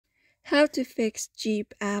How to fix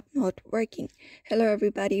Jeep app not working. Hello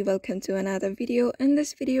everybody, welcome to another video. In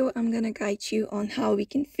this video I'm gonna guide you on how we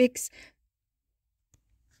can fix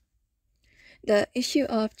the issue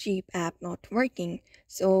of Jeep app not working.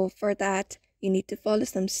 So for that you need to follow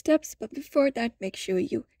some steps, but before that make sure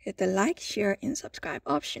you hit the like, share and subscribe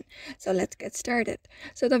option. So let's get started.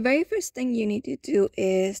 So the very first thing you need to do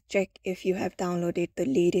is check if you have downloaded the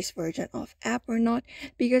latest version of app or not,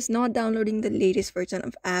 because not downloading the latest version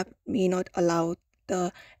of app may not allow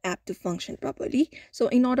the app to function properly. So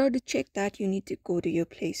in order to check that, you need to go to your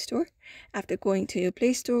Play Store. After going to your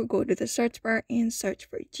Play Store, go to the search bar and search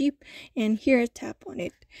for Jeep, and here tap on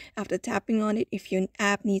it. After tapping on it, if your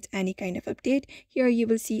app needs any kind of update, here you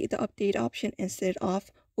will see the update option instead of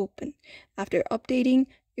open. After updating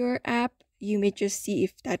your app, you may just see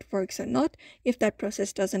if that works or not. If that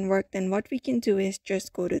process doesn't work, then what we can do is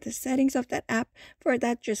just go to the settings of that app. For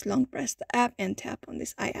that, just long press the app and tap on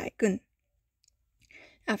this eye icon.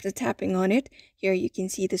 After tapping on it, here you can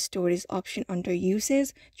see the storage option under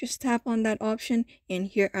uses. Just tap on that option, and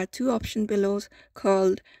here are two options below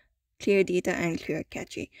called clear data and clear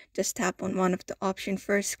cache. Just tap on one of the option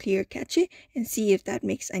first, clear cache, and see if that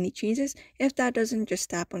makes any changes. If that doesn't,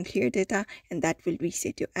 just tap on clear data and that will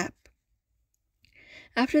reset your app.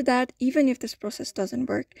 After that, even if this process doesn't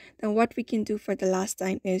work, then what we can do for the last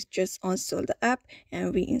time is just uninstall the app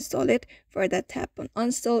and reinstall it. For that, tap on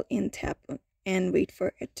uninstall and tap on and wait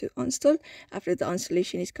for it to uninstall. After the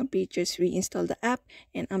installation is complete, just reinstall the app,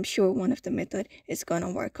 and I'm sure one of the method is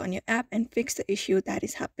gonna work on your app and fix the issue that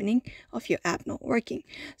is happening of your app not working.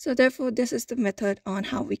 So therefore, this is the method on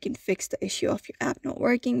how we can fix the issue of your app not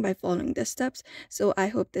working by following the steps. So I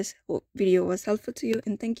hope this video was helpful to you,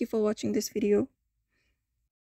 and thank you for watching this video.